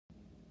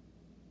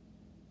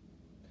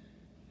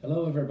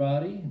Hello,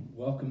 everybody.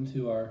 Welcome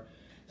to our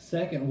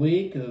second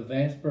week of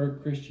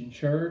Vanceburg Christian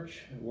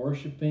Church,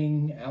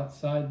 worshiping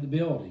outside the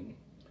building.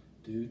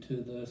 Due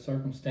to the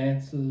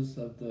circumstances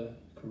of the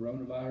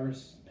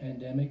coronavirus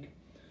pandemic,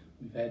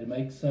 we've had to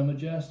make some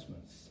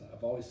adjustments.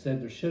 I've always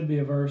said there should be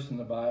a verse in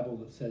the Bible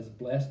that says,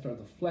 "Blessed are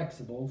the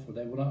flexible, for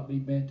they will not be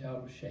bent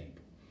out of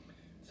shape."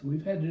 So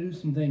we've had to do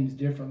some things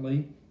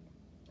differently,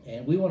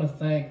 and we want to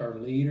thank our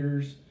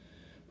leaders,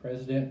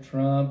 President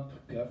Trump,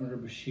 Governor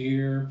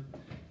Beshear,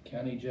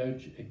 County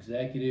Judge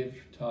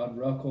Executive Todd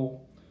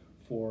Ruckel,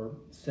 for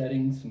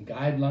setting some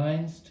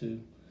guidelines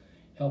to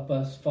help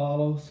us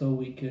follow so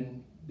we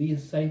can be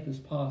as safe as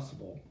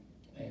possible.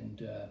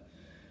 And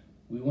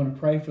we want to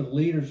pray for the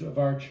leaders of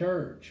our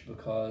church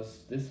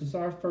because this is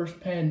our first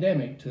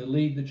pandemic to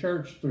lead the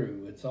church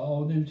through. It's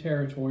all new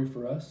territory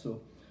for us,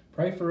 so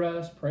pray for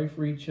us, pray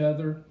for each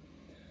other.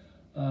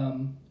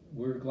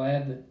 We're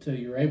glad that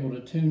you're able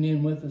to tune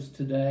in with us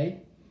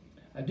today.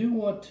 I do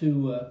want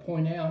to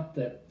point out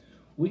that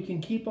we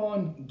can keep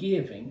on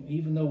giving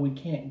even though we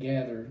can't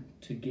gather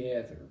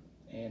together.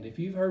 And if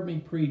you've heard me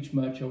preach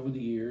much over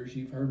the years,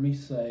 you've heard me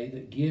say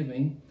that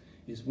giving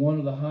is one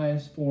of the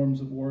highest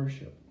forms of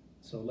worship.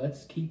 So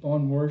let's keep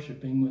on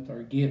worshiping with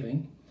our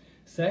giving.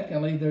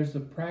 Secondly, there's the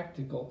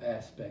practical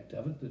aspect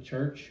of it. The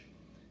church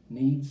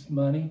needs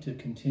money to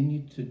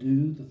continue to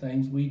do the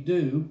things we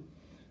do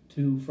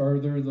to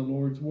further the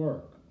Lord's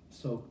work.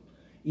 So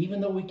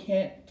even though we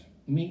can't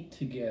meet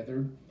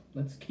together,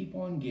 let's keep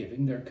on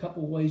giving. There are a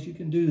couple ways you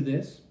can do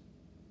this.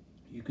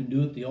 You can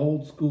do it the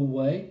old school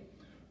way.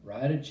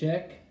 Write a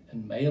check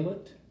and mail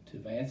it to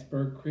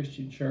Vanceburg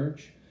Christian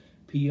Church,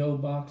 P.O.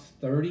 Box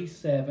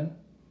 37,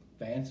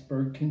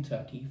 Vanceburg,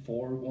 Kentucky,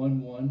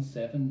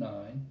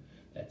 41179.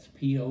 That's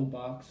P.O.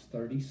 Box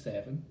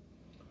 37.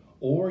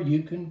 Or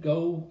you can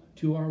go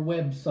to our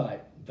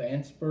website,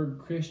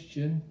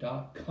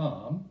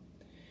 vanceburgchristian.com,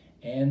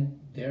 and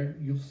there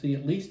you'll see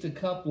at least a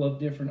couple of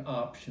different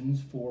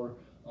options for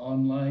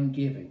online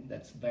giving.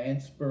 That's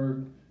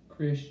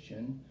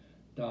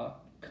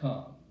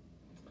vanceburgchristian.com.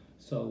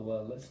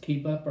 So let's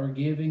keep up our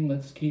giving.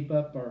 Let's keep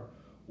up our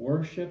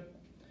worship.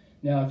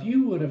 Now, if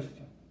you would have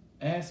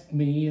asked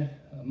me a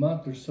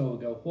month or so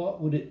ago,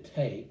 what would it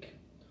take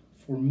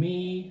for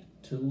me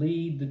to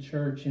lead the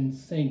church in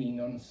singing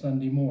on a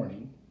Sunday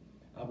morning,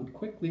 I would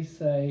quickly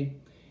say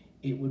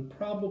it would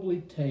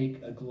probably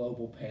take a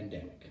global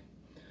pandemic.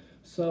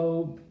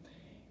 So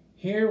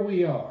here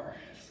we are.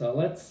 So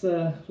let's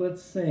sing.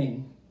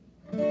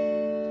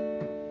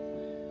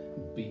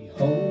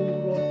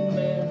 Behold what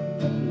manner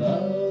of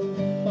love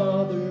the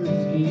Father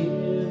has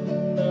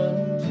given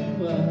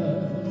unto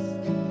us.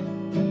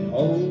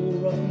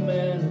 Behold what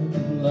manner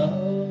of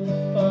love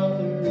the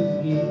Father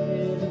has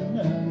given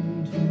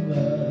unto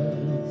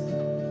us,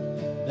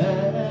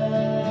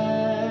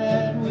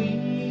 that we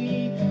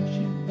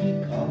should be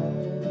called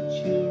the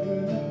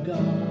children of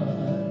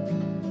God.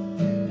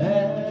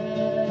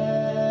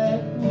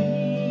 That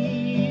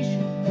we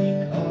should be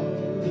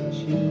called the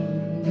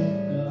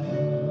children of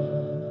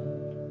God.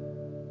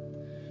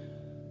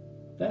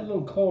 That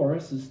little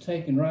chorus is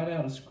taken right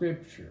out of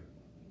Scripture.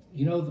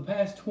 You know, the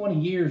past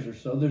 20 years or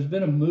so, there's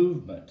been a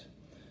movement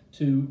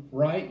to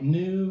write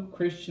new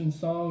Christian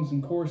songs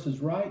and choruses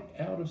right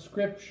out of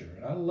Scripture.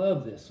 And I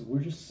love this. We're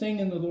just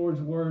singing the Lord's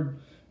Word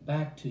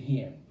back to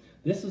Him.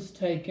 This is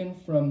taken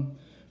from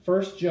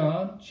 1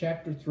 John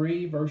chapter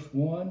 3, verse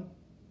 1,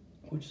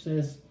 which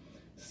says,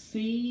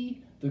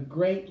 "See the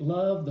great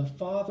love the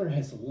Father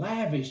has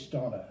lavished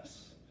on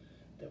us,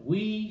 that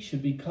we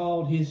should be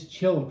called His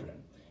children.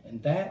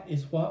 And that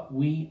is what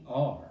we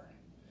are."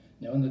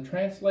 Now, in the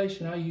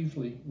translation I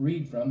usually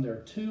read from, there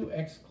are two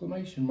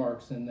exclamation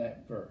marks in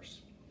that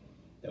verse.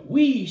 That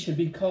we should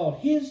be called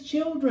His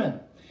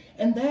children.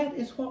 And that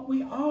is what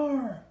we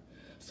are.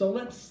 So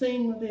let's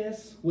sing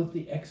this with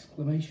the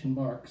exclamation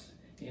marks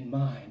in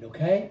mind,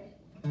 okay?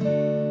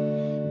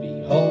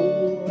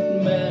 Behold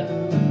what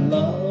manner of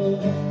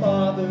love the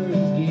Father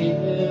has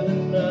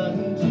given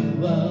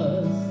unto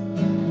us.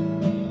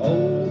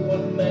 Behold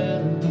what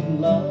manner of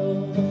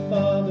love the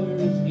Father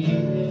has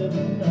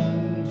given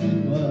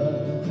unto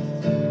us,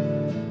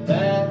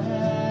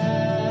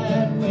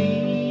 that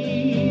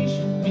we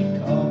should be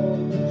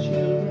called the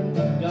children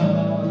of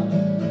God.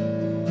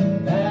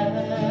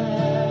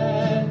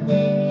 That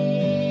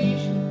we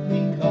should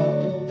be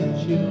called the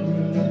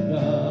children of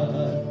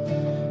God.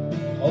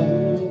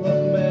 Behold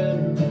what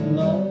manner of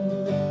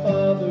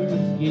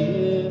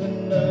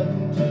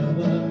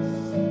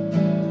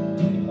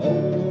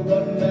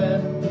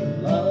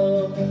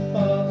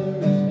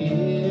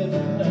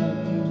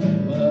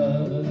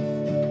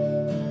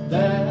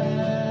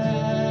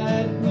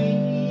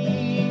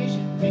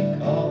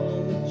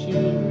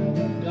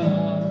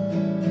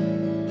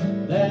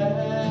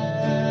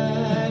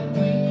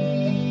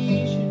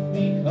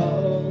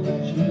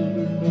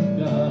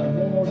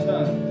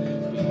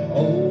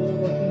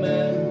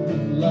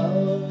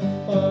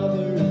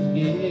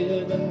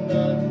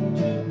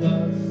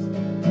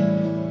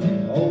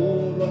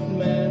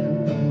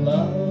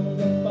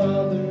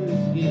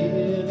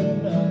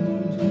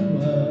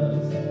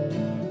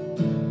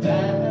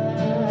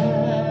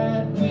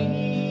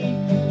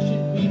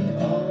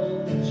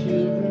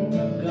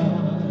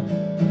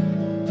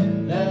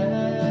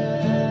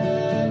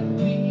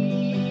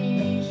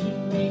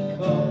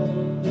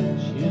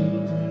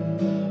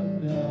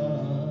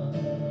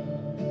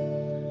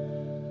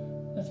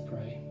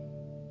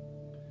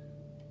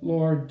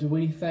Lord, do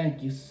we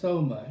thank you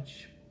so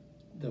much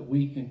that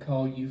we can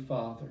call you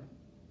Father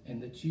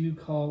and that you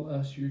call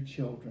us your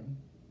children.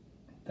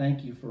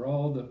 Thank you for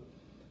all the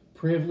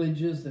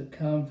privileges that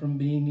come from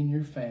being in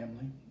your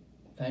family.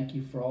 Thank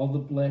you for all the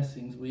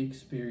blessings we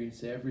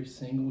experience every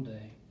single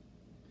day.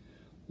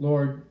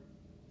 Lord,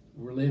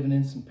 we're living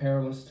in some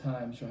perilous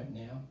times right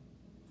now,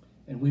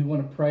 and we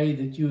want to pray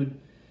that you would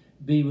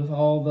be with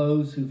all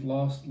those who've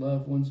lost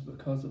loved ones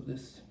because of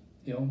this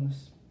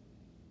illness.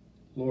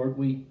 Lord,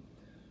 we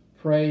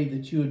pray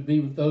that you would be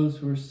with those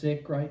who are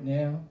sick right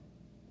now.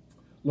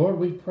 Lord,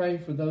 we pray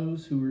for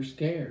those who are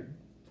scared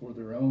for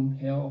their own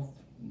health,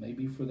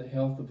 maybe for the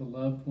health of a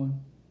loved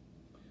one.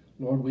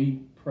 Lord,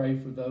 we pray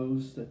for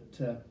those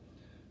that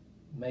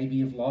maybe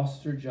have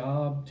lost their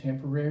job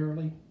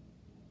temporarily,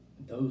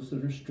 those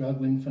that are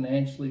struggling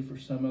financially for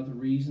some other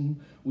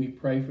reason. We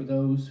pray for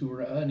those who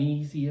are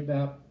uneasy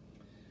about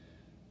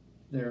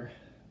their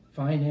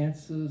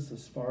finances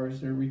as far as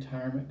their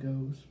retirement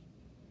goes.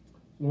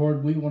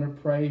 Lord, we want to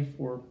pray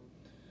for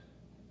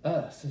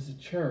us as a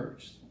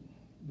church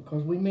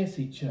because we miss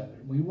each other.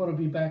 We want to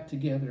be back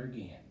together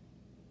again.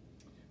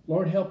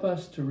 Lord, help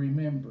us to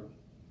remember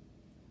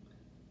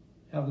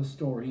how the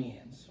story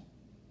ends.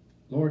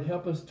 Lord,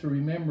 help us to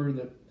remember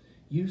that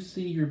you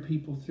see your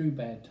people through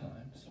bad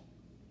times.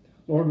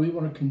 Lord, we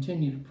want to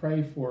continue to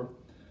pray for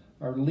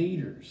our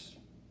leaders,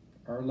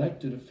 our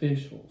elected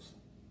officials,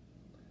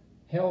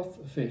 health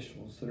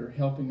officials that are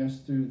helping us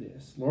through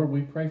this. Lord, we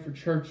pray for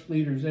church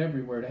leaders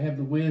everywhere to have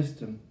the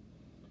wisdom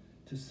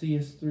to see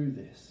us through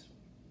this.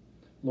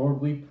 Lord,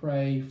 we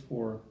pray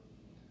for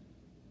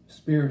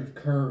spirit of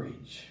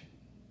courage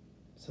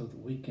so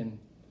that we can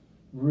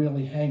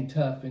really hang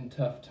tough in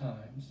tough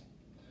times.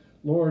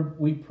 Lord,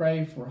 we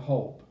pray for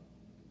hope.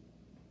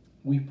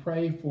 We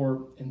pray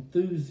for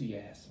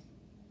enthusiasm.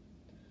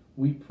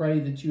 We pray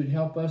that you would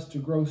help us to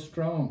grow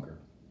stronger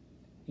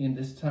in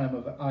this time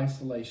of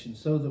isolation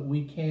so that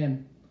we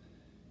can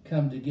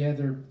come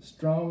together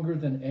stronger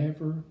than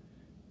ever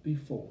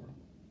before.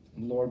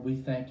 And Lord, we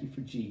thank you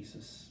for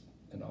Jesus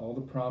and all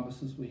the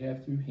promises we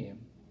have through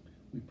him.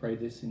 We pray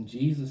this in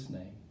Jesus'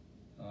 name.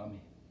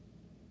 Amen.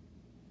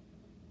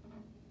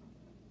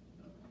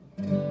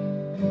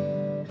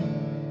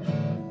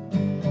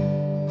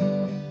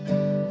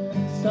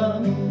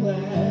 Some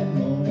glad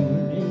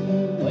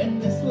morning when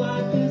this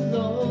life is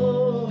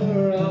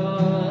o'er,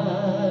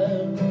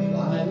 I'll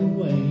fly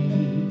away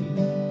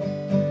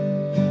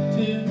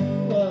to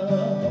a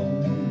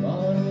home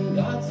on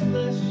God's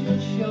celestial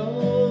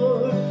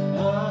shore.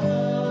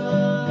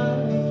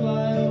 I'll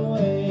fly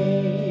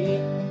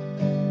away.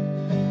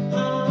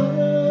 I'll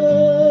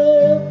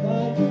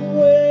fly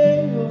away,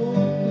 oh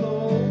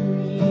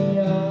glory.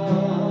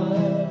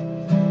 I'll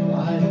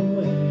fly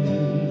away.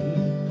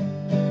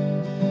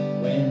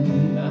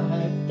 When I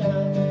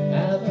die,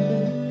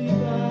 hallelujah,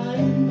 by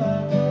and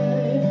by,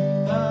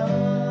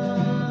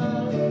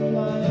 I'll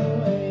fly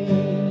away.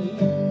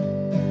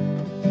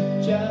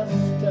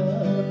 Just a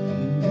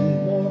few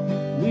more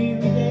weary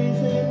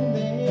days and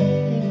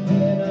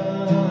then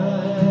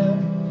I'll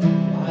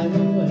fly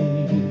away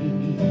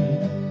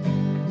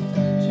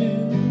to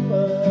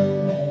a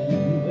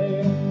land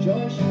where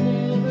joy shall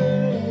never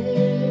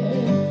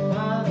end.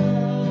 I'll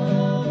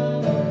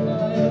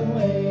fly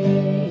away.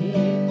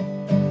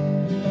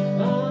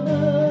 I'll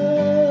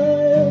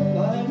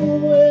fly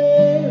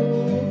away, oh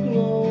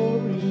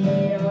glory,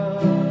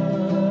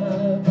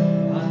 I'll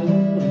fly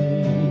away.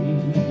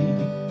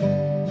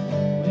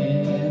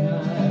 When I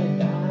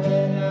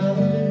die,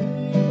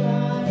 hallelujah,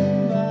 by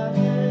and by,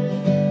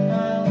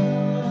 I'll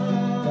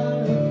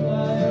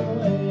fly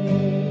away.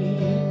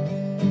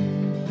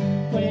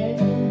 When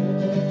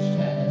the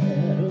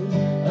shadows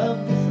of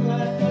this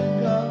life are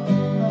gone,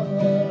 I'll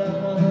fly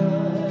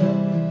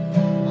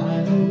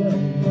away.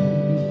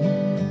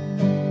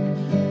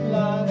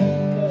 Like a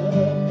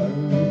bird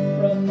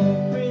from the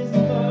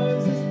prison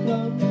bars is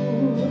flown,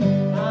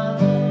 I'll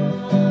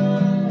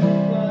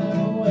fly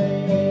away.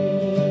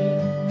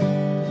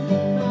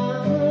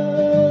 I'll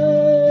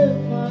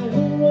fly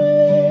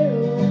away,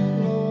 oh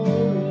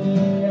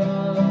glory,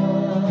 I'll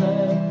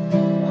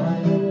fly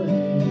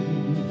away.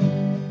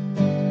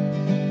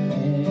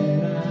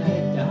 When I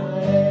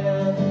die,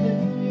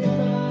 hallelujah,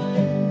 by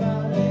and by,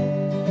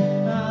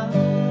 I'll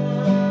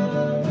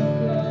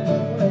fly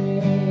away.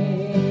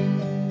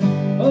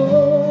 Oh,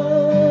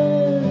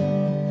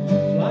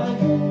 I'll fly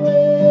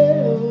away,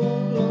 oh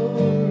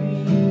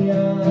glory,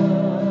 I'll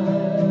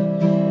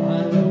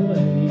fly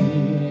away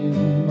in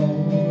the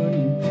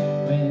morning.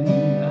 When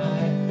I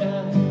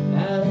die,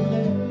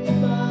 hallelujah,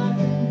 by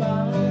and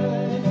by,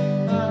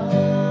 I'll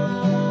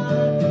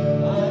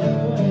fly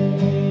away.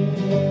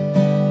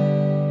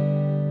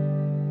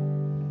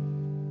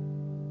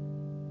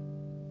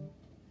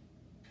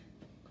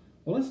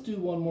 Well, let's do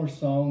one more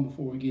song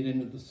before we get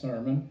into the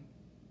sermon.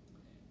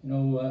 You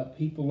know,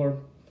 people are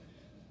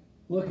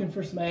looking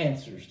for some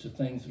answers to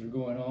things that are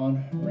going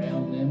on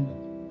around them.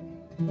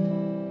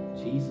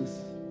 But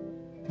Jesus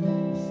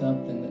is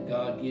something that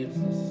God gives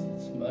us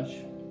that's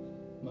much,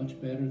 much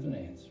better than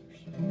answers.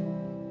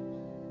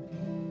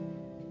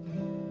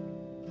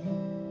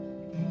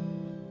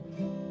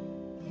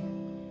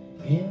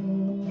 In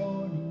the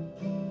morning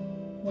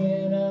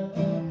when I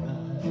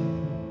rise,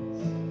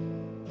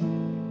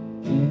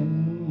 in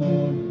the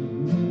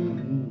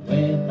morning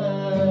when I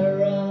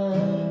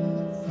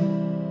rise,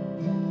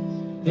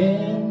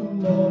 in the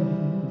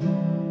morning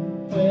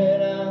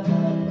when I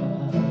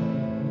rise,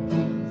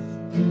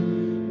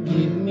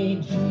 give me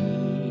Jesus,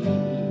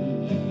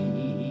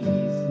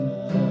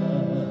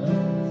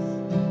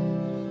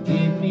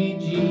 give me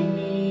Jesus.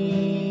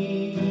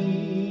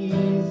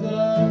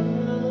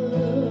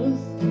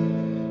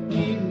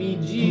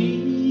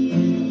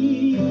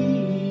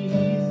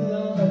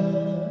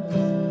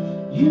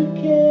 You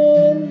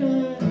can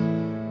have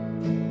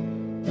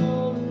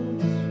all of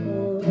this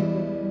world.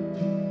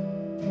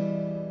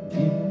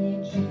 Give me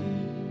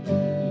Jesus.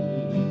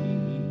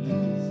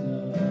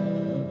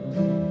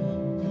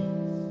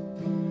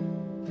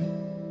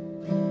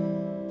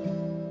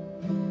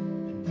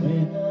 And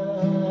when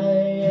I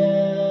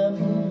am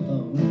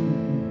alone,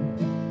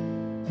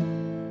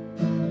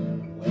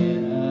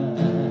 when I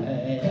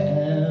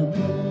am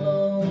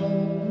alone,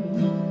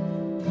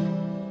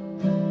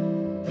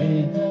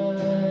 when I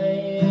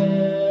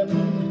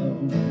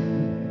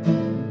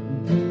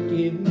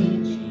give me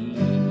Jesus,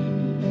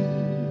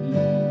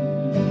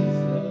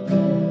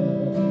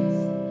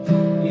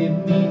 give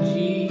me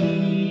Jesus,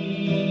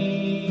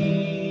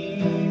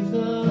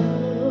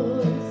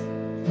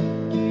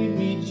 give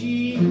me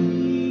Jesus.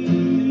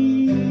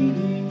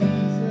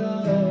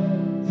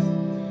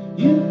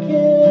 You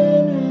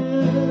can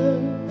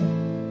have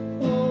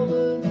all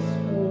of this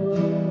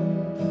world.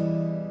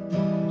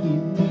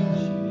 Give me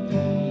Jesus.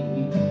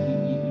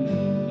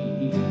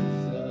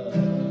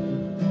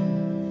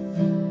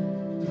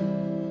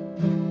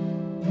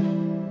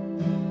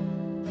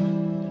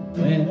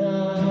 When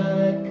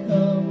I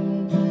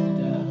come to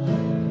die,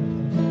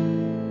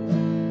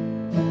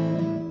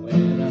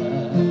 when I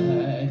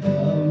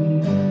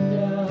come to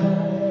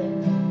die,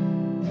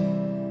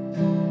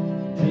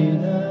 when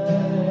I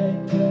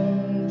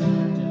come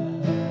to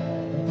die,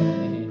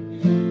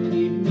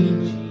 give me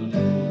Jesus,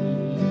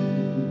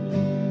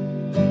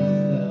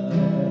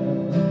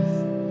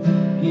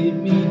 give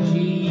me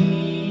Jesus,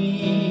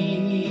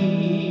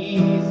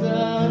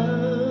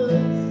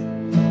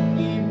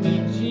 give me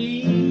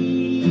Jesus.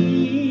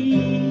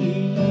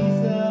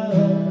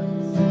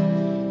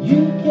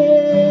 You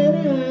can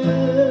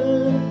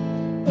have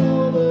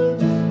all of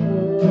this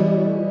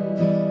world.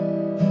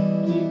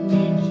 Give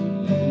me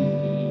Jesus.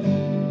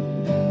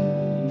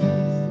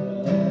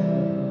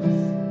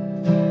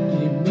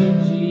 Give me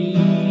Jesus.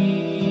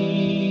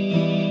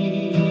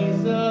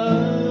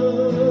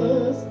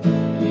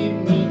 Give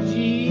me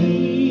Jesus.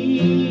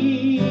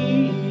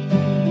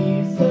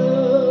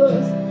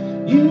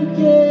 You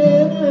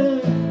can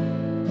have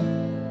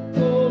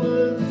all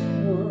of this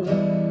world.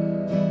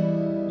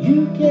 You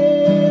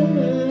can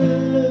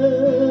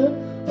have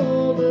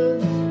all of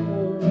this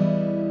world.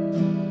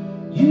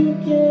 You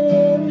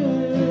can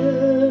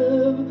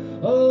have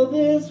all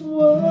this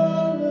world.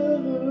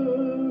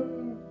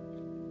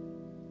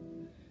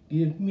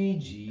 Give me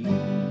Jesus.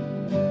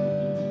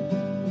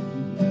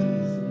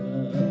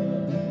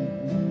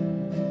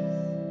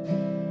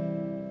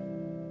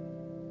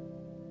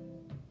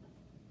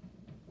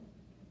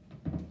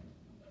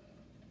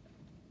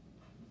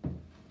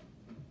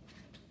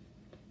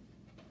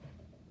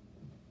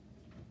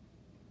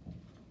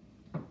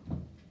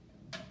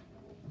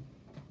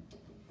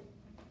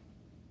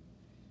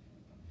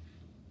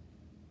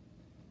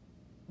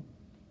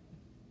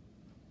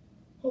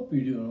 Hope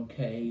you're doing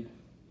okay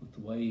with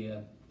the way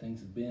things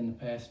have been the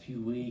past few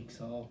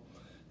weeks, all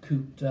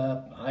cooped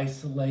up,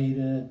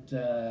 isolated.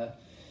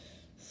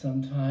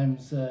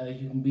 Sometimes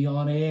you can be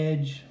on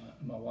edge.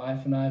 My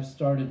wife and I have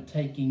started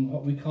taking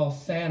what we call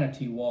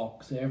sanity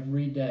walks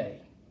every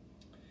day.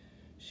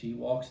 She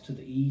walks to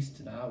the east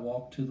and I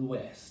walk to the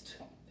west.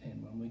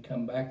 And when we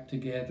come back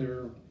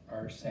together,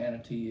 our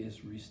sanity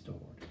is restored.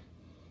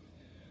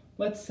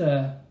 Let's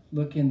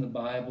look in the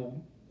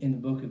Bible, in the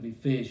book of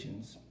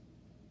Ephesians.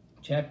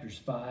 Chapters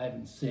 5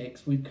 and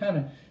 6. We've kind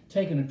of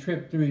taken a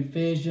trip through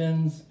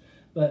Ephesians,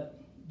 but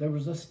there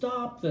was a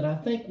stop that I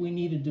think we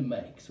needed to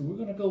make. So we're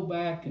going to go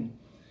back and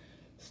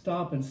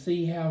stop and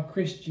see how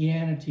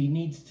Christianity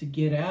needs to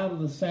get out of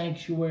the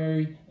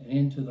sanctuary and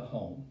into the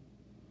home,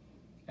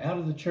 out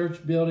of the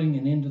church building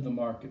and into the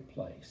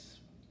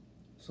marketplace.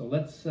 So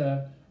let's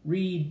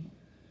read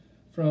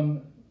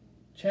from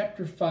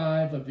chapter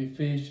 5 of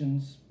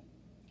Ephesians,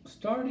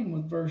 starting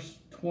with verse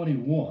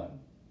 21.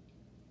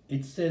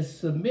 It says,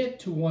 submit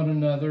to one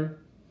another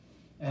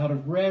out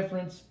of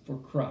reverence for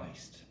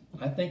Christ.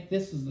 I think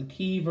this is the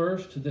key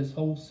verse to this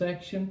whole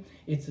section.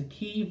 It's a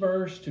key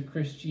verse to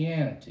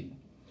Christianity.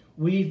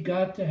 We've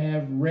got to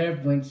have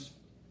reverence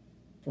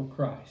for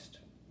Christ.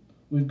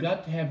 We've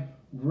got to have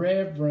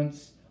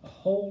reverence, a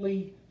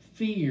holy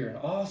fear, an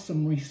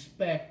awesome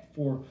respect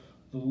for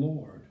the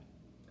Lord.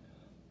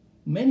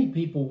 Many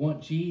people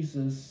want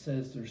Jesus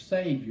as their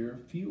Savior.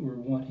 Fewer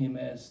want Him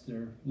as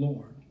their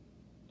Lord.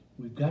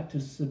 We've got to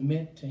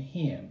submit to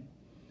Him.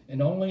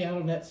 And only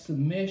out of that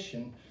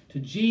submission to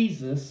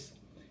Jesus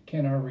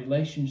can our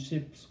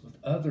relationships with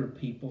other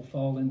people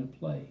fall into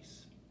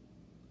place.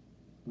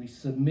 We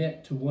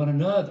submit to one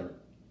another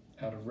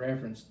out of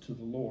reverence to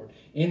the Lord.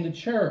 In the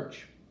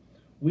church,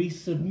 we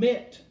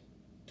submit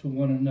to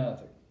one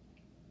another.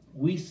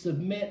 We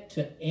submit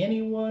to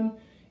anyone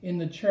in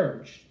the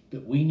church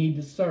that we need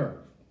to serve.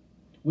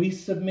 We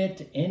submit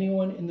to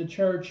anyone in the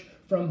church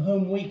from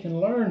whom we can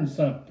learn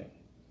something.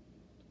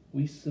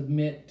 We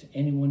submit to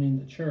anyone in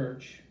the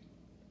church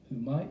who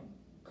might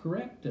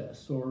correct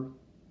us or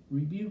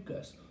rebuke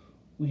us.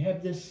 We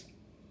have this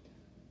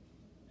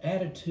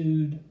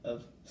attitude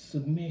of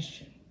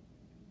submission.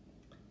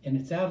 And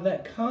it's out of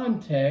that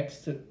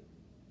context that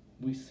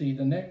we see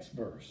the next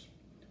verse.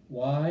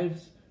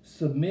 Wives,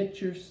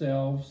 submit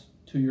yourselves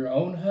to your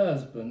own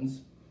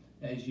husbands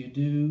as you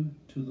do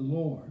to the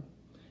Lord.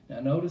 Now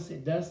notice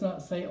it does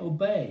not say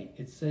obey.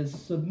 It says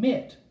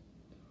submit,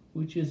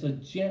 which is a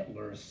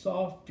gentler, a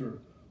softer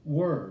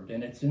word.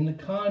 And it's in the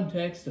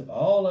context of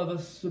all of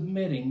us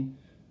submitting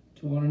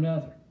to one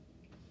another.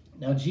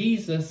 Now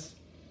Jesus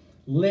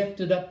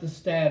lifted up the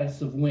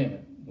status of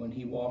women when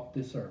he walked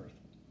this earth.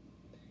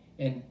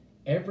 And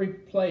every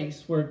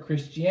place where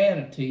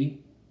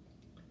Christianity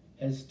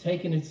has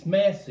taken its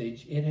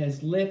message, it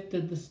has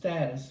lifted the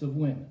status of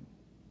women.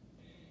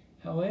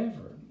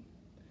 However,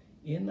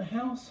 in the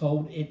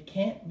household, it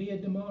can't be a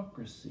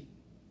democracy.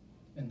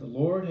 And the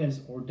Lord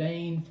has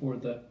ordained for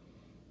the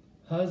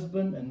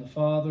husband and the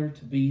father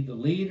to be the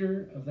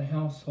leader of the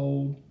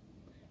household,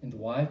 and the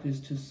wife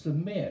is to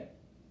submit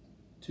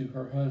to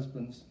her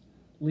husband's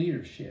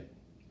leadership.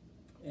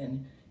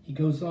 And he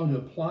goes on to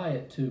apply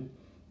it to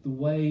the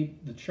way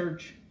the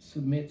church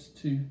submits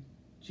to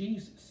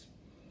Jesus.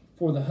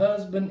 For the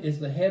husband is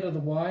the head of the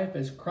wife,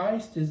 as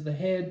Christ is the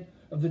head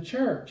of the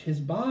church,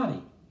 his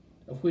body,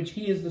 of which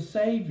he is the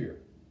Savior.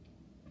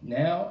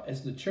 Now,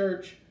 as the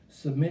church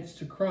submits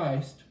to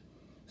Christ,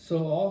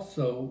 so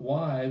also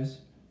wives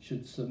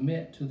should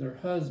submit to their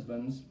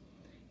husbands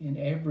in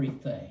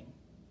everything.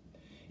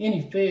 In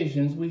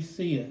Ephesians, we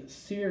see a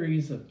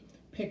series of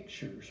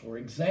pictures or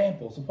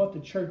examples of what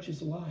the church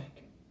is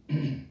like.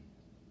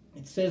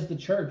 It says the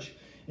church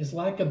is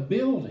like a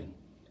building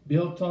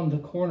built on the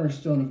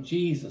cornerstone of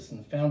Jesus and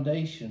the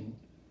foundation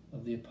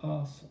of the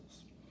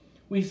apostles.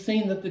 We've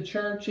seen that the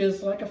church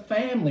is like a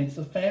family. It's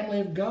the family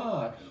of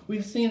God.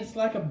 We've seen it's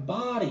like a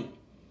body,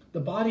 the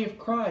body of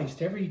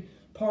Christ, every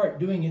part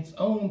doing its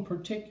own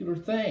particular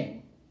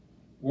thing,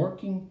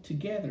 working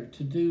together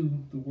to do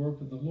the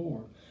work of the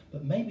Lord.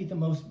 But maybe the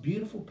most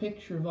beautiful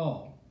picture of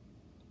all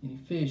in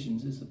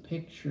Ephesians is the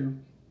picture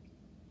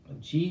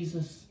of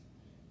Jesus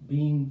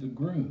being the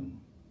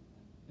groom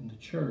and the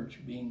church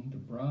being the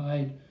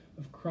bride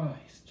of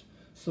Christ.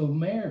 So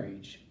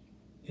marriage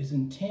is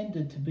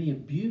intended to be a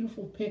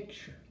beautiful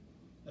picture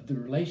of the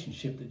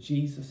relationship that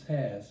Jesus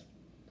has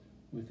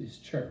with his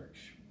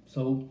church.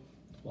 So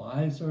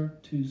wives are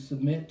to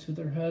submit to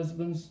their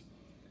husbands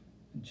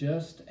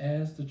just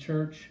as the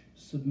church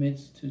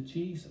submits to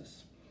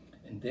Jesus.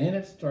 And then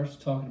it starts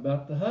talking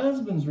about the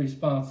husband's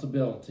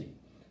responsibility.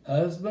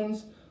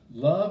 Husbands,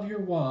 love your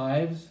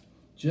wives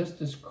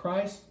just as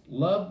Christ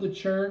loved the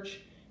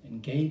church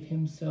and gave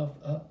himself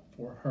up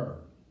for her.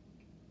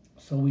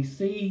 So we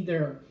see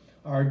there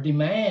are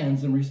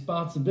demands and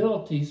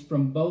responsibilities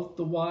from both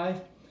the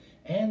wife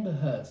and the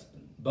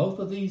husband. Both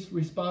of these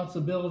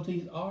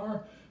responsibilities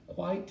are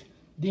quite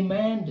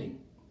demanding.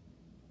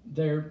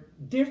 They're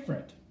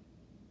different.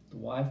 The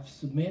wife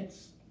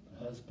submits,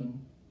 the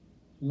husband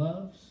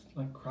loves,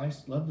 like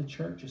Christ loved the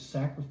church, a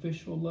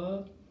sacrificial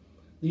love.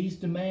 These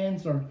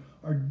demands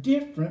are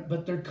different,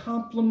 but they're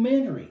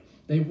complementary.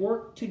 They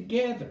work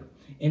together,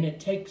 and it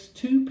takes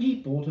two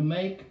people to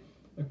make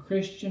a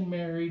Christian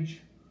marriage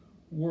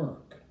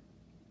work.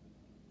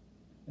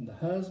 And the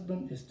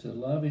husband is to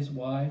love his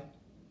wife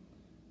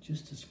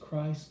just as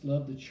Christ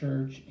loved the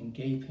church and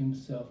gave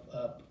himself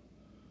up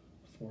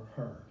for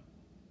her.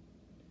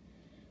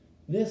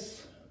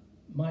 This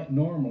might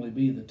normally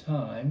be the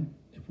time,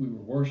 if we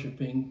were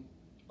worshiping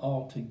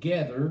all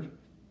together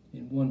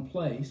in one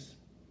place,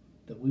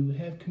 that we would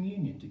have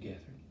communion together,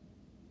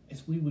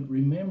 as we would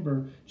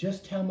remember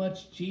just how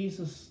much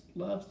Jesus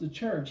loves the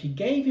church. He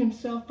gave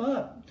himself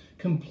up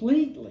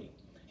completely.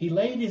 He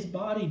laid his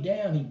body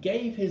down. He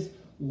gave his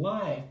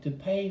life to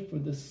pay for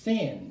the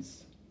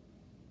sins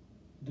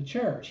of the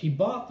church. He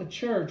bought the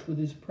church with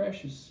his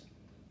precious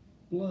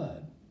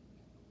blood.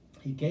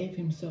 He gave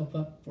himself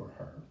up for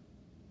her.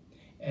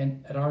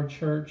 And at our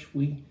church,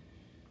 we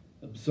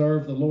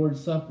observe the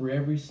Lord's Supper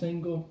every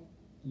single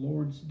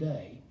Lord's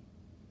Day.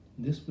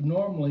 This would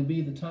normally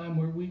be the time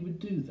where we would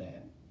do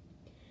that.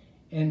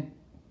 And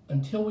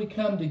until we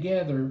come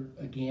together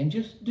again,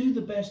 just do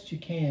the best you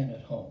can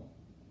at home.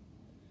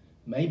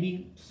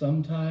 Maybe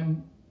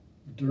sometime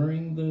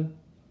during the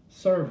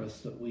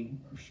service that we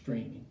are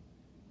streaming,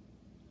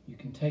 you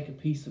can take a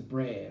piece of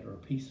bread or a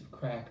piece of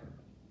cracker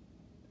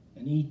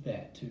and eat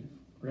that to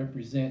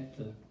represent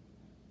the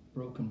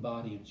broken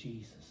body of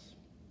Jesus.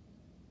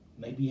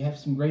 Maybe you have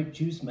some grape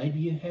juice.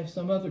 Maybe you have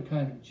some other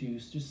kind of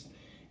juice. Just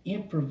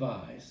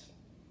improvise.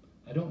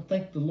 I don't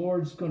think the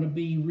Lord's going to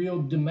be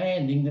real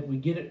demanding that we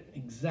get it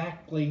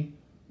exactly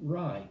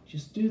right.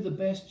 Just do the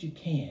best you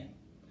can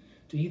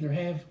to either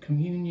have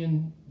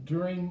communion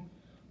during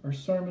our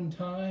sermon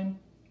time,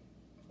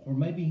 or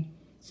maybe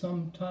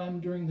sometime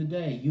during the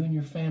day you and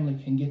your family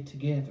can get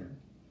together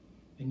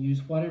and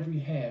use whatever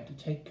you have to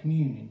take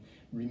communion.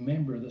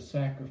 Remember the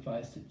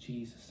sacrifice that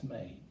Jesus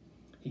made.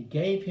 He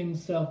gave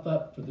himself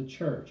up for the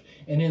church.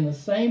 And in the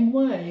same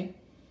way,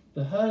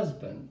 the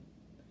husband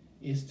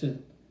is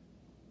to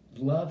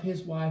love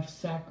his wife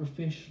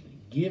sacrificially,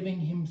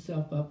 giving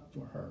himself up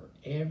for her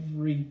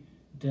every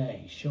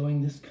day,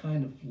 showing this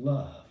kind of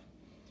love.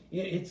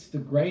 It's the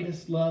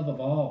greatest love of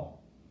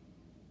all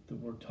that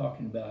we're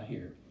talking about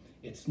here.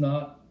 It's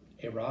not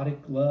erotic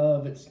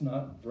love, it's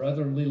not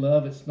brotherly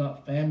love, it's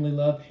not family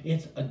love,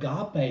 it's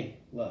agape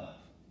love.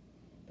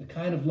 The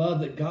kind of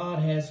love that God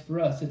has for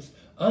us. It's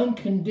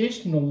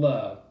unconditional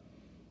love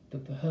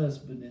that the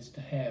husband is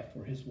to have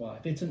for his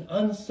wife. It's an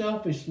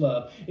unselfish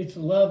love. It's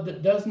a love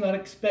that does not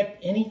expect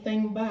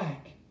anything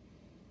back.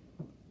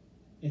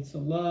 It's a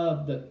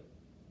love that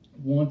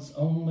wants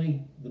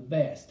only the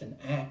best and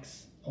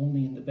acts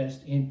only in the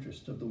best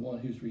interest of the one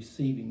who's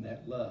receiving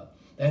that love.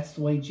 That's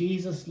the way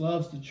Jesus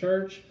loves the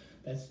church.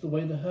 That's the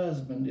way the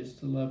husband is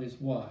to love his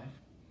wife.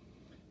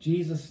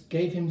 Jesus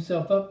gave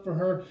himself up for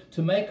her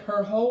to make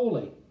her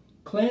holy,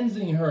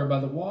 cleansing her by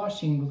the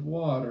washing with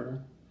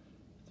water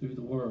through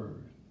the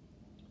Word.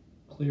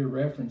 Clear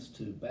reference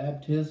to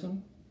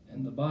baptism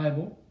and the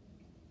Bible.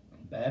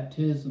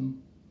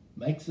 Baptism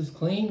makes us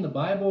clean. The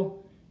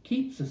Bible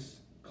keeps us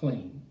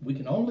clean. We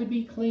can only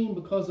be clean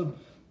because of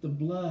the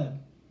blood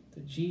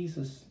that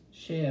Jesus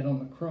shed on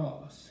the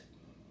cross.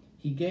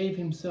 He gave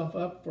himself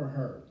up for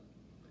her,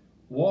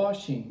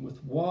 washing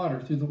with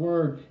water through the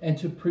Word, and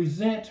to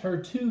present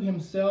her to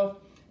himself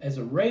as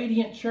a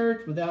radiant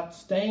church without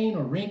stain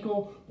or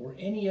wrinkle or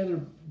any other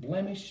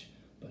blemish,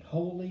 but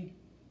holy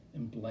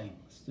and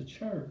blameless. The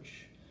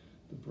church,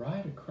 the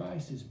bride of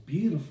Christ, is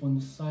beautiful in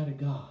the sight of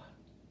God.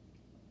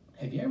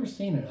 Have you ever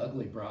seen an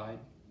ugly bride?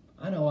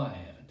 I know I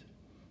haven't.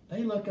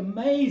 They look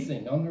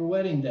amazing on their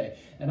wedding day.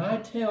 And I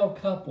tell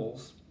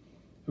couples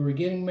who are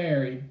getting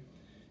married,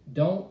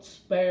 don't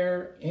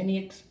spare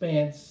any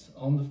expense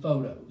on the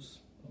photos.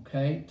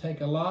 Okay?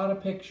 Take a lot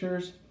of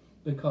pictures,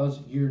 because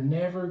you're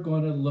never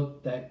going to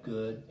look that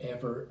good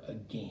ever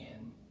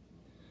again.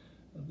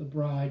 The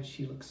bride,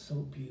 she looks so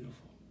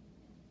beautiful.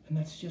 And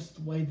that's just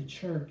the way the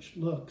church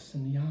looks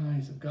in the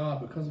eyes of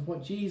God because of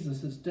what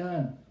Jesus has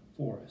done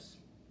for us.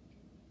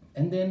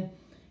 And then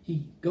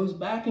he goes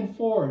back and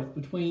forth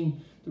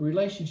between the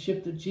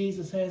relationship that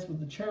Jesus has with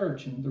the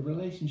church and the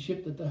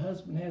relationship that the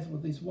husband has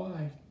with his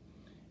wife.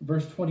 In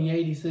verse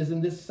 28, he says,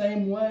 in this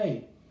same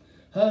way,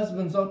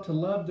 husbands ought to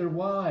love their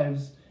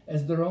wives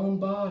as their own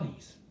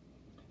bodies.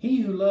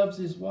 He who loves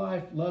his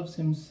wife loves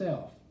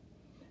himself.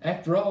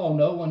 After all,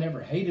 no one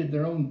ever hated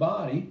their own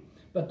body,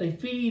 but they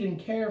feed and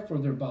care for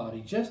their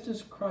body, just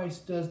as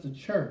Christ does the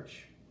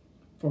church.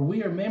 For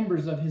we are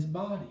members of his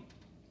body.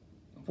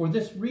 For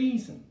this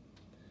reason,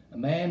 a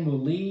man will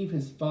leave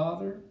his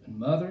father and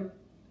mother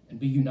and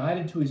be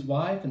united to his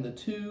wife, and the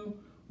two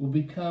will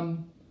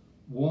become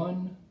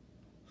one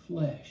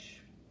flesh.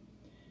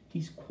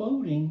 He's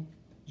quoting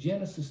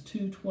Genesis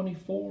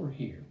 2:24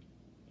 here,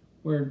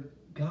 where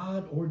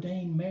God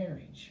ordained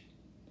marriage.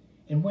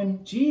 And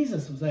when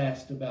Jesus was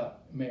asked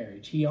about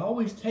marriage, he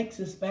always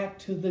takes us back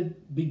to the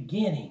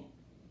beginning.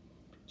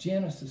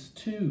 Genesis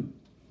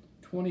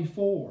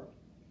 2:24,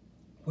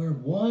 where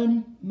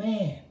one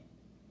man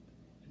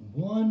and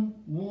one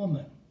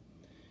woman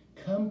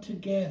come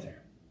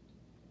together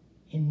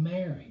in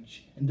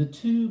marriage, and the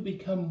two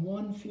become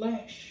one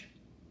flesh.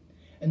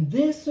 And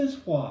this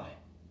is why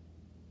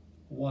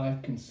a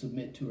wife can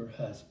submit to her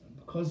husband.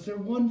 Because they're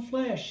one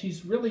flesh.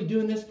 She's really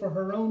doing this for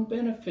her own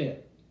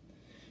benefit.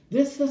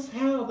 This is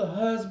how the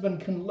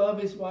husband can love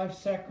his wife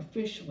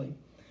sacrificially.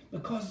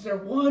 Because they're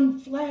one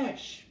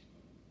flesh.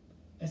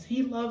 As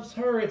he loves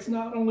her, it's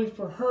not only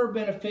for her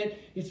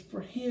benefit, it's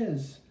for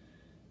his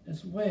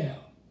as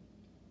well.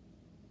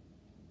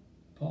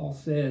 Paul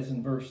says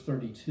in verse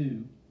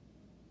 32,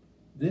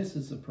 this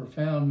is a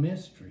profound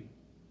mystery.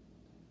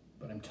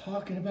 But I'm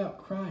talking about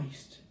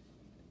Christ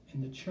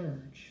and the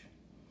church.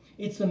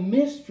 It's a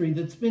mystery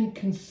that's been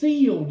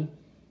concealed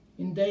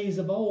in days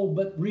of old,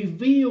 but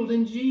revealed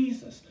in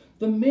Jesus.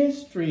 The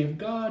mystery of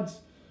God's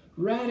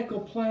radical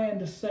plan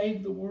to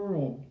save the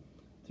world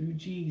through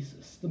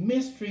Jesus. The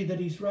mystery that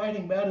he's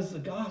writing about is the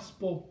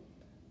gospel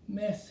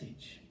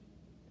message.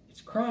 It's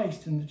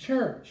Christ and the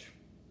church.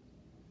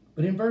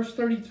 But in verse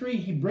 33,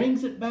 he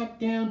brings it back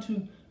down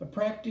to a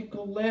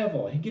practical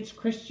level. He gets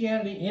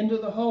Christianity into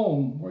the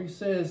home, where he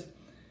says,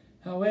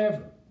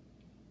 however,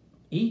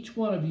 each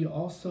one of you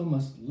also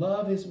must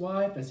love his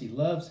wife as he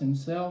loves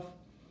himself,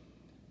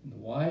 and the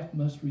wife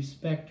must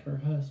respect her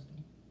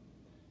husband.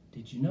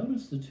 Did you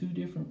notice the two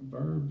different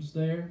verbs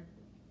there?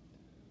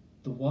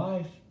 The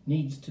wife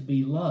needs to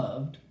be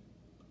loved.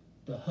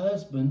 the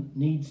husband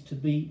needs to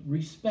be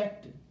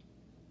respected.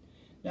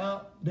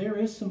 Now, there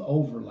is some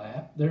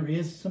overlap. There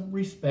is some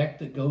respect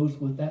that goes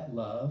with that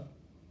love.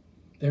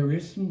 There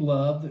is some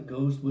love that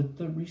goes with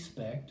the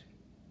respect.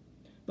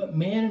 But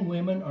men and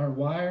women are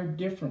wired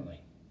differently.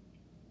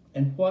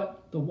 And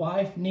what the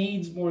wife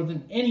needs more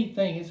than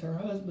anything is her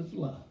husband's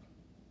love.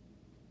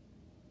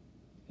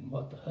 And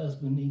what the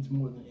husband needs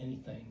more than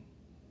anything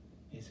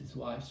is his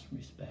wife's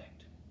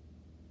respect.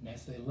 And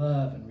as they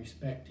love and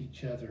respect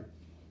each other,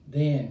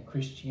 then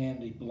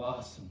Christianity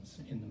blossoms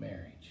in the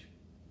marriage.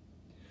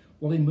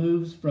 Well, he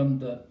moves from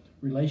the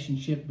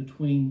relationship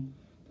between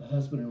the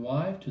husband and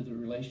wife to the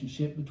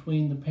relationship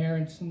between the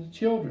parents and the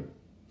children.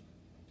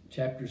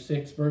 Chapter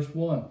 6, verse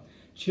 1.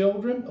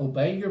 Children,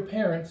 obey your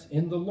parents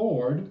in the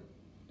Lord,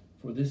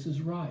 for this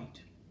is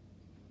right.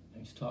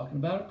 And he's talking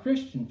about a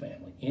Christian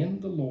family.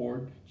 In the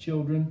Lord,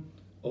 children,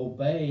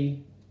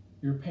 obey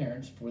your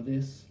parents, for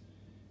this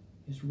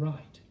is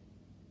right.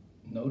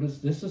 Notice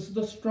this is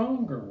the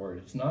stronger word.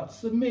 It's not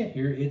submit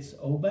here, it's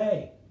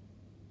obey.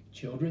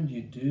 Children,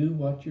 you do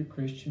what your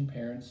Christian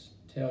parents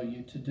tell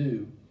you to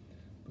do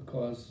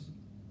because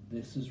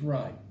this is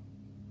right.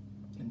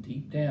 And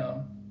deep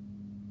down,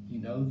 you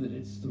know that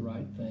it's the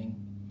right thing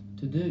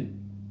to do.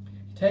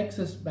 He takes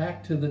us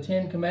back to the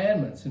Ten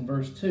Commandments in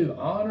verse 2.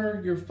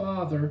 Honor your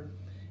father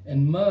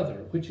and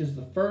mother, which is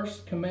the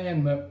first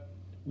commandment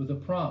with a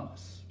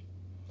promise.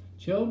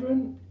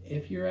 Children,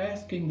 if you're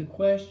asking the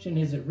question,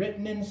 is it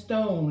written in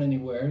stone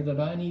anywhere that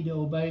I need to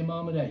obey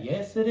mom and dad?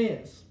 Yes, it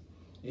is.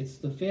 It's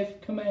the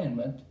fifth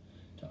commandment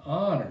to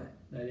honor,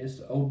 that is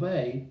to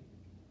obey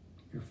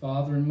your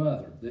father and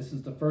mother. This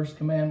is the first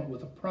commandment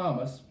with a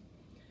promise.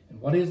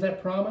 And what is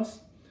that promise?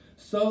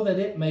 So that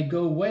it may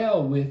go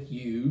well with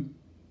you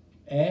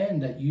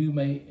and that you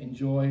may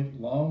enjoy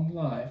long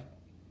life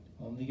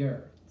on the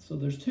earth. So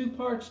there's two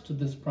parts to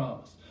this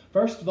promise.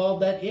 First of all,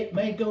 that it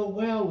may go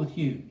well with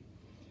you.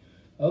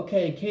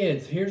 Okay,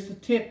 kids, here's the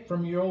tip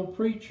from your old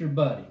preacher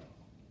buddy.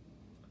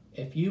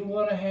 If you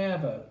want to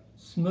have a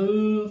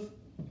smooth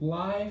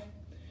life,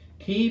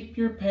 keep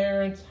your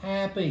parents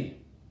happy.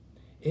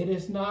 It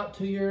is not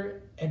to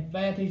your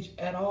advantage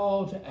at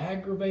all to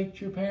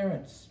aggravate your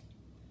parents.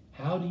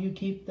 How do you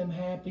keep them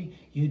happy?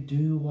 You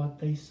do what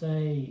they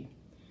say.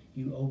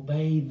 You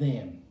obey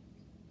them.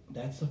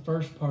 That's the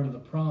first part of the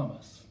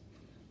promise.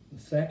 The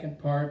second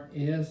part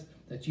is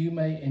that you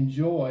may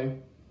enjoy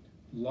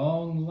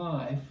long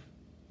life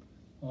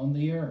on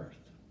the earth.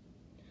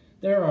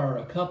 There are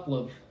a couple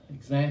of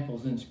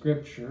examples in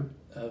Scripture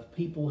of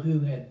people who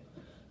had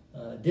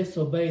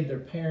disobeyed their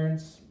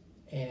parents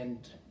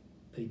and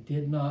they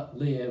did not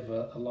live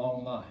a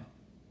long life.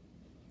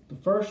 The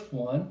first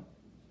one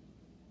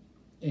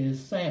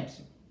is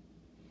Samson.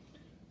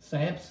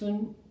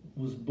 Samson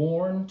was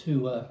born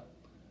to a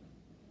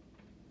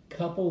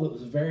couple that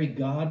was very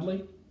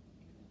godly.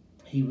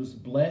 He was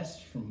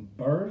blessed from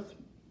birth.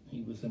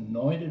 He was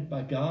anointed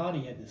by God.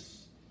 He had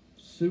this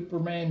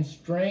Superman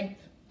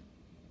strength,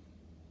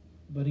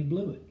 but he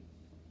blew it.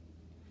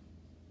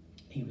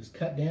 He was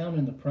cut down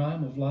in the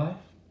prime of life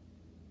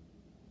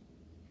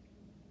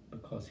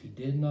because he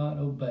did not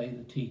obey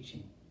the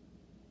teaching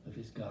of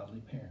his godly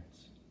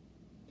parents.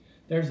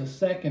 There's a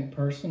second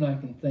person I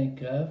can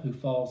think of who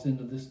falls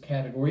into this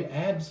category,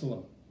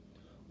 Absalom,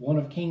 one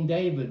of King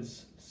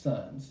David's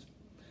sons.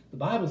 The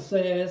Bible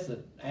says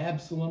that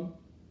Absalom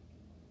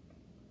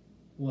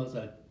was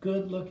a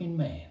good-looking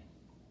man.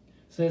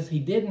 It says he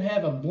didn't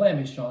have a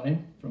blemish on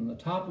him from the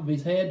top of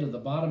his head to the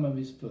bottom of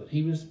his foot.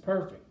 He was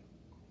perfect.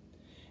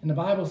 And the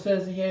Bible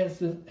says he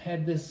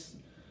had this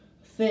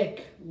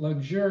thick,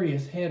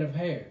 luxurious head of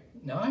hair.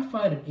 Now, I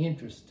find it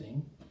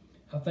interesting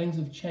how things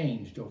have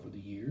changed over the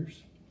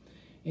years.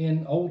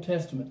 In Old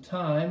Testament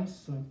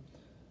times,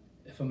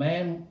 if a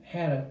man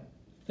had a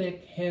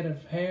thick head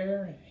of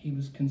hair, he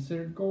was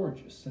considered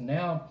gorgeous. And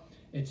now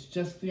it's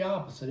just the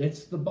opposite.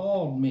 It's the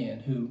bald men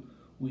who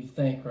we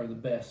think are the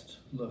best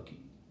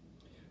looking.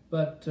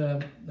 But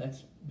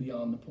that's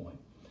beyond the point.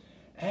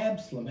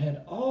 Absalom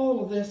had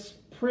all of this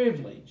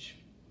privilege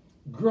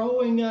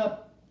growing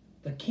up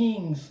the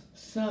king's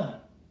son.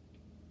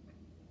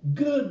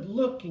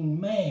 Good-looking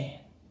man.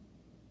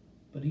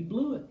 But he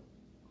blew it.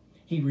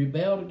 He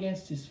rebelled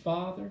against his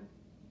father,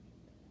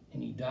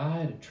 and he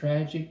died a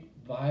tragic,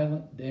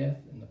 violent death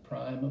in the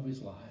prime of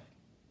his life.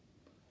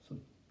 So,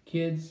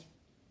 kids,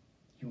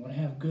 you want to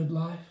have a good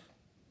life?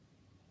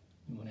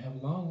 You want to have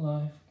a long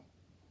life?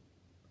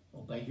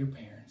 Obey your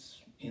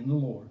parents in the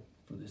Lord,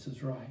 for this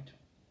is right.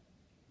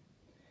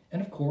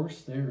 And of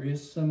course, there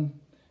is some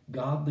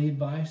godly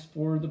advice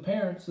for the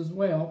parents as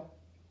well.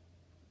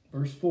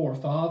 Verse 4,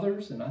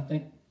 fathers, and I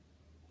think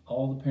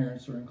all the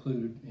parents are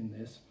included in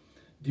this,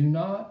 do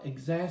not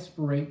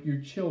exasperate your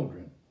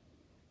children.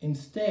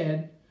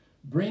 Instead,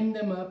 bring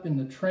them up in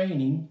the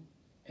training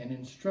and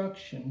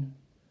instruction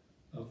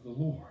of the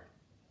Lord.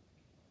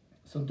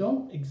 So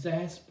don't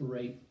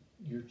exasperate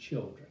your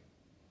children.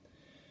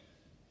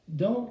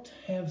 Don't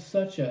have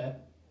such a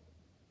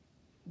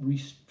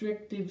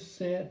restrictive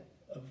set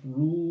of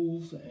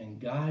rules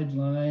and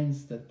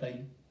guidelines that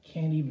they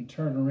can't even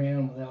turn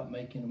around without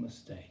making a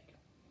mistake.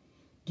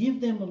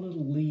 Give them a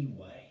little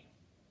leeway.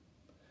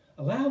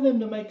 Allow them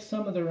to make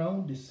some of their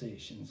own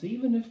decisions.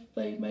 Even if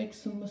they make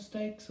some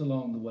mistakes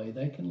along the way,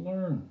 they can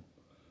learn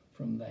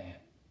from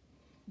that.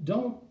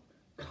 Don't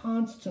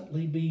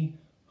constantly be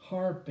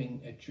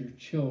harping at your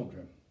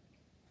children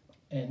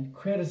and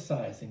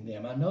criticizing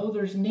them. I know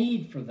there's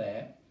need for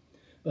that,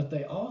 but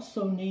they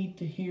also need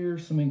to hear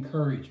some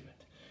encouragement.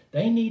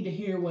 They need to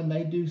hear when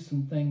they do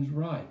some things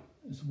right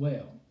as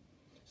well.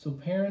 So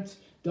parents,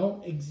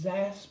 don't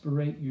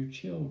exasperate your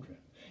children.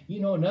 You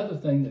know, another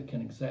thing that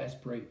can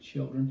exasperate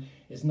children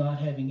is not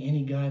having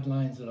any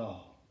guidelines at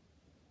all,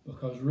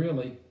 because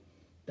really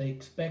they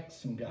expect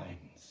some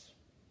guidance.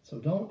 So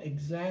don't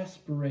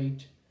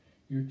exasperate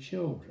your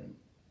children.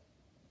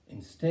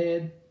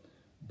 Instead,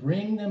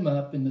 bring them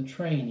up in the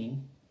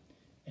training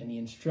and the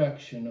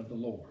instruction of the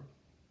Lord.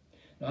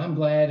 Now, I'm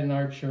glad in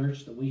our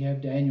church that we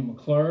have Daniel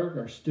McClurg,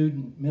 our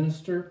student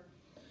minister,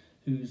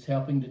 who's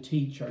helping to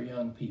teach our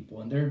young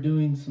people. And they're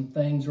doing some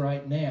things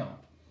right now.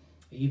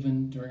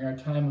 Even during our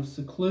time of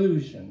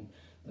seclusion,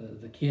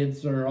 the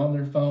kids are on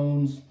their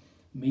phones,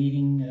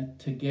 meeting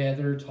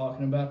together,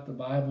 talking about the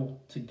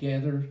Bible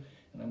together.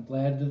 And I'm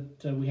glad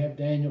that we have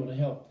Daniel to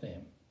help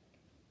them.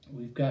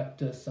 We've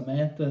got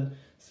Samantha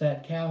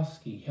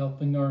Satkowski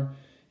helping our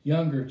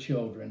younger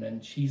children,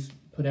 and she's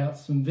put out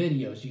some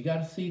videos. You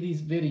got to see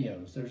these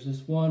videos. There's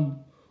this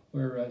one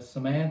where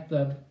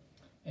Samantha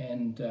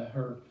and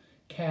her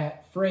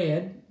cat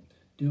Fred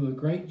do a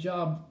great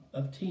job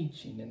of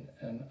teaching,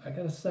 and I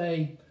got to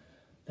say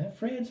that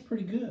Fred's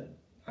pretty good.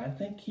 I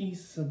think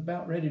he's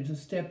about ready to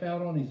step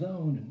out on his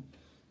own, and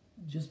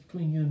just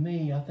between you and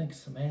me, I think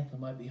Samantha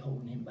might be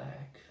holding him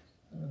back.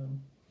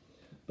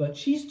 But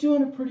she's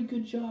doing a pretty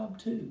good job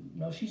too.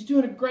 No, she's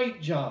doing a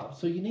great job.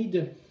 So you need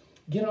to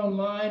get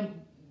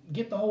online,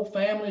 get the whole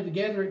family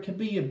together. It could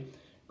be a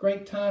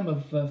great time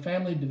of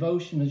family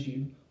devotion as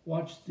you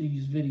watch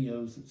these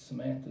videos that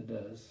Samantha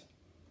does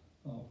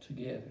all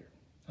together.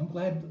 I'm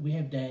glad that we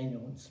have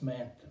Daniel and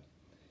Samantha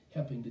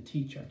helping to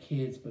teach our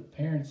kids. But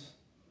parents,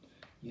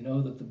 you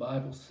know that the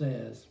Bible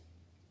says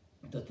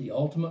that the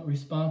ultimate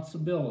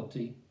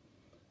responsibility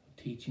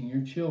of teaching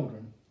your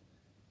children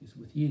is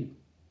with you.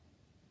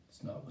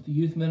 It's not with the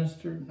youth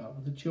minister, not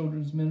with the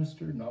children's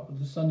minister, not with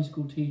the Sunday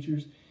school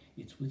teachers.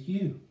 It's with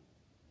you.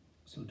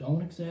 So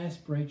don't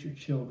exasperate your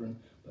children,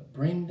 but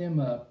bring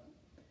them up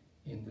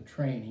in the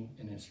training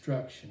and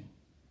instruction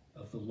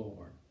of the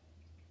Lord.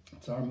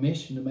 It's our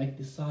mission to make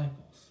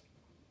disciples.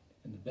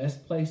 And the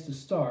best place to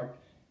start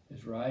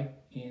is right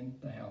in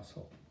the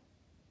household.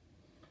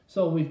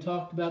 So we've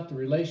talked about the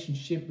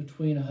relationship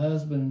between a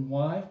husband and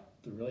wife,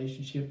 the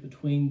relationship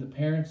between the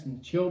parents and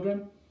the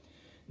children.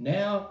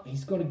 Now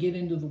he's going to get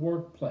into the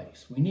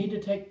workplace. We need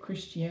to take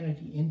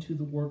Christianity into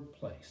the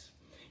workplace.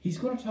 He's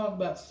going to talk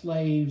about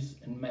slaves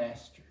and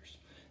masters.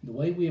 The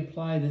way we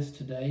apply this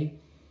today,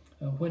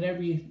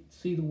 whenever you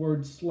see the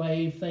word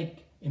slave,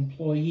 think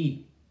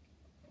employee.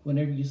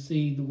 Whenever you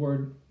see the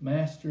word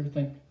master,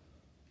 think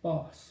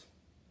boss.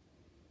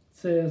 It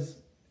says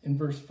in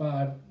verse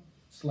 5,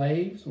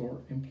 slaves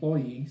or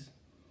employees,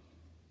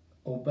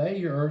 obey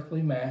your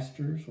earthly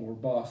masters or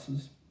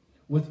bosses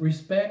with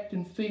respect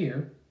and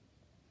fear,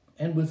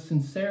 and with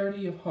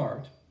sincerity of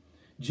heart,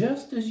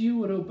 just as you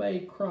would obey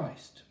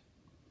Christ.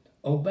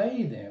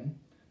 Obey them,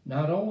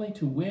 not only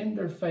to win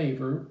their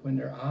favor when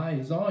their eye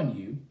is on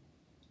you,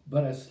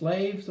 but as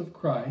slaves of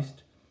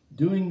Christ,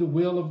 doing the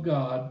will of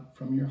God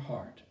from your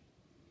heart.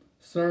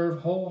 Serve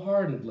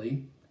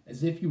wholeheartedly,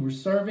 as if you were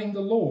serving the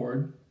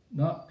Lord,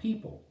 not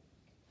people,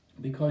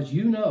 because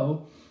you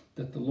know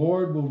that the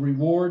Lord will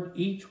reward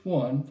each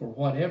one for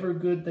whatever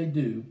good they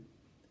do,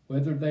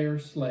 whether they are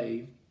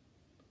slave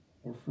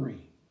or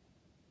free.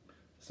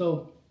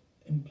 So,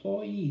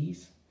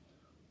 employees,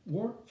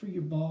 work for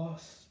your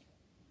boss,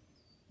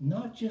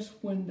 not just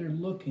when they're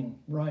looking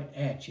right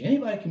at you.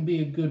 Anybody can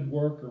be a good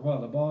worker while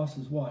the boss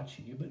is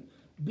watching you, but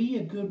be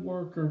a good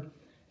worker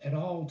at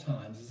all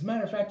times. As a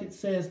matter of fact, it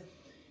says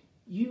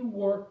you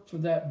work for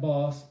that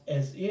boss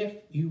as if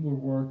you were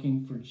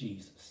working for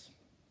Jesus.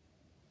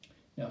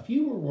 Now, if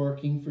you were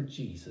working for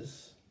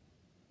Jesus,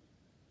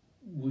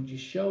 would you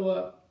show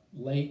up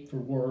late for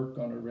work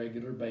on a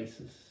regular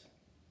basis?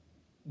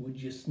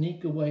 Would you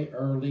sneak away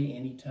early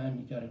anytime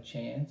you got a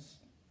chance?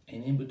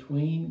 And in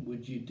between,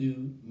 would you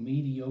do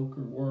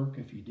mediocre work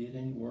if you did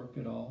any work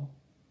at all?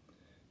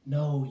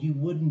 No, you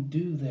wouldn't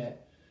do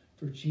that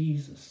for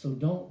Jesus. So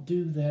don't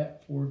do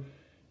that for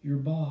your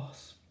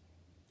boss.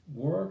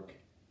 Work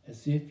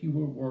as if you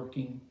were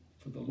working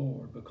for the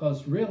Lord,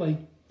 because really,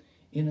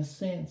 in a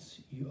sense,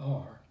 you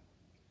are.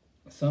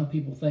 Some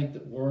people think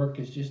that work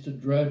is just a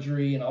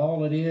drudgery, and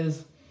all it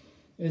is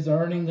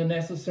earning the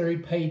necessary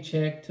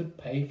paycheck to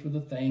pay for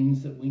the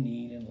things that we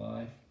need in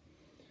life.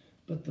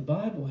 But the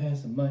Bible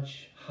has a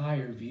much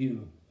higher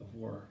view of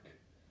work.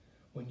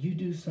 When you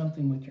do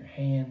something with your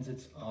hands,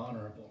 it's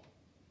honorable.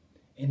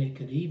 And it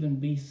could even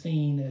be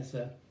seen as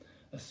a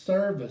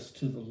service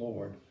to the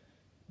Lord.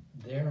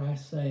 Dare I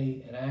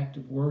say, an act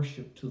of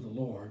worship to the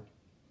Lord.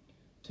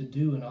 to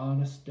do an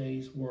honest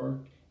day's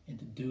work and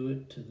to do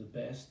it to the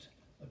best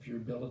of your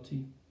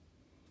ability.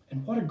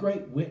 And what a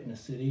great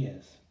witness it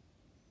is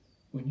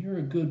when you're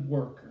a good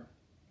worker.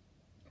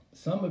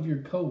 Some of your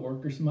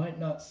co-workers might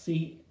not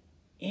see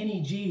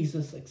any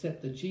Jesus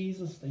except the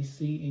Jesus they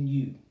see in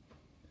you.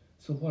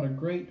 So what a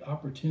great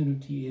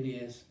opportunity it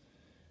is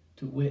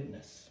to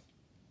witness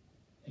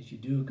as you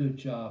do a good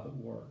job at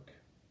work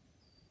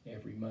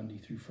every Monday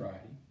through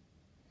Friday.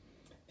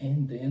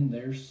 And then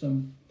there's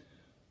some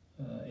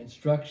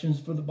instructions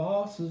for the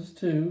bosses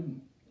too.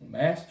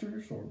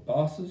 Masters or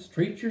bosses,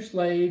 treat your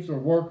slaves or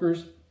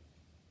workers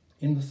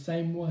in the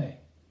same way.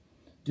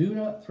 Do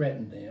not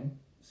threaten them,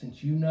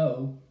 since you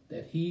know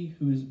that he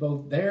who is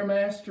both their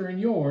master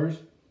and yours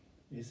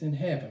is in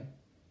heaven,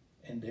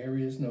 and there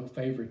is no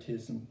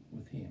favoritism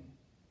with him.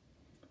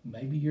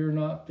 Maybe you're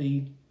not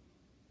the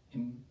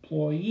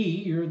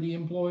employee, you're the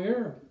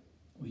employer.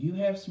 Well, you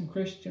have some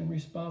Christian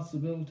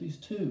responsibilities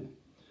too.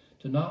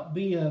 To not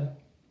be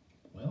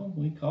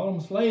we call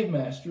them slave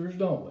masters,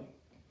 don't we?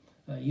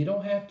 You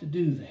don't have to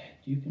do that.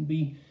 You can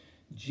be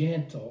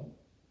gentle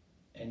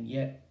and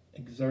yet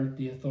exert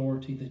the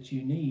authority that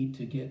you need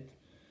to get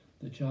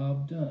the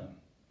job done.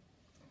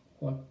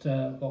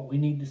 What we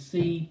need to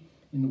see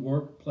in the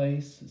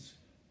workplace is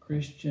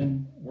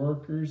Christian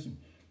workers and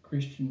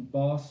Christian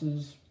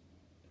bosses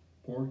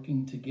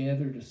working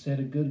together to set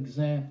a good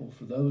example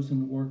for those in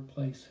the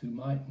workplace who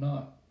might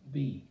not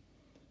be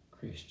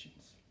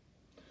Christians.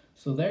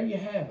 So there you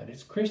have it.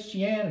 It's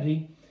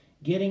Christianity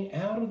getting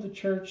out of the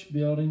church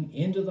building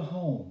into the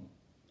home,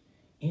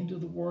 into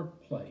the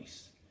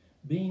workplace,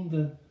 being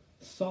the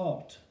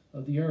salt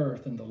of the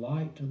earth and the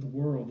light of the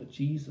world that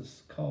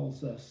Jesus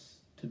calls us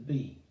to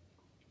be.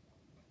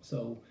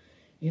 So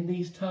in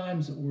these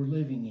times that we're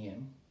living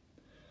in,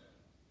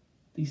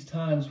 these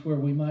times where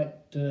we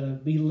might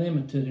be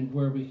limited in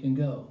where we can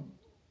go,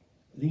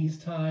 these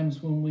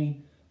times when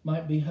we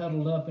might be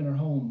huddled up in our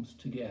homes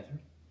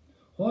together,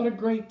 what a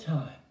great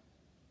time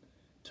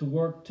to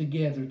work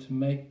together to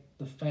make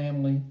the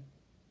family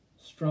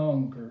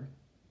stronger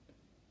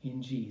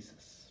in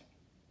Jesus.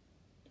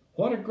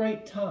 What a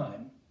great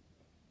time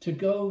to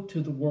go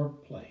to the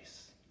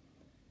workplace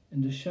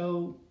and to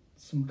show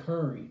some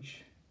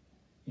courage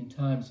in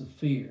times of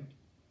fear,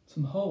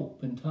 some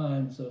hope in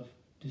times of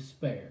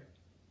despair.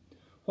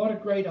 What a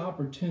great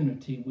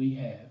opportunity we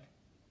have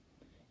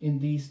in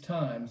these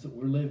times that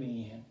we're living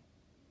in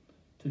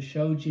to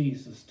show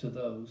Jesus to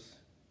those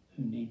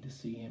who need to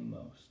see him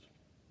most.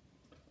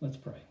 Let's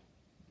pray.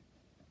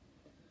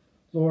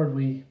 Lord,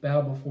 we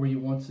bow before you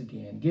once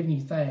again, giving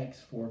you thanks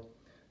for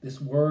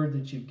this word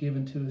that you've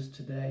given to us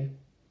today.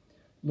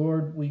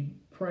 Lord, we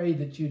pray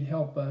that you'd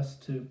help us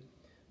to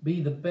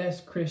be the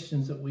best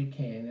Christians that we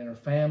can in our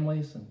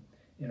families and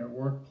in our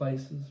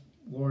workplaces.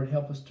 Lord,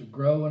 help us to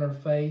grow in our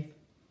faith.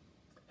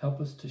 Help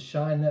us to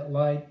shine that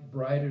light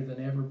brighter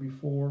than ever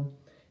before.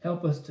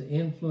 Help us to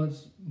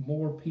influence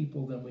more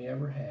people than we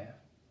ever have.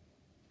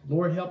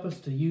 Lord, help us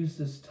to use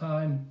this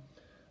time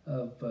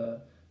of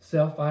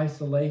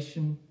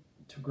self-isolation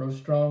to grow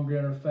stronger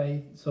in our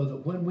faith so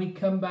that when we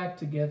come back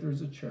together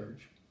as a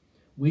church,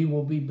 we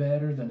will be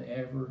better than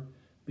ever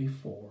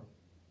before.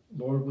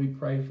 Lord, we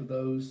pray for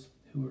those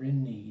who are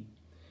in need.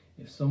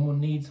 If someone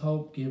needs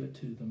hope, give it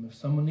to them. If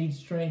someone needs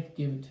strength,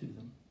 give it to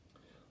them.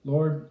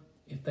 Lord,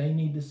 if they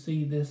need to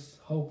see this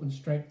hope and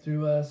strength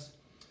through us,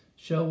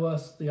 show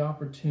us the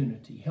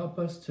opportunity. Help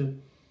us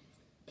to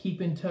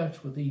keep in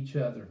touch with each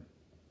other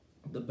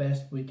the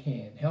best we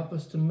can. Help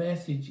us to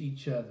message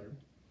each other,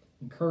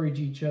 encourage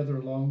each other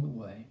along the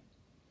way.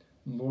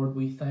 And Lord,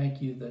 we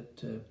thank you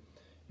that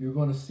you're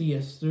going to see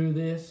us through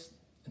this,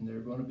 and there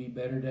are going to be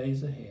better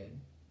days ahead.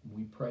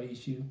 We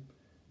praise you.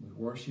 We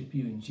worship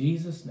you in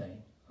Jesus'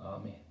 name.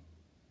 Amen.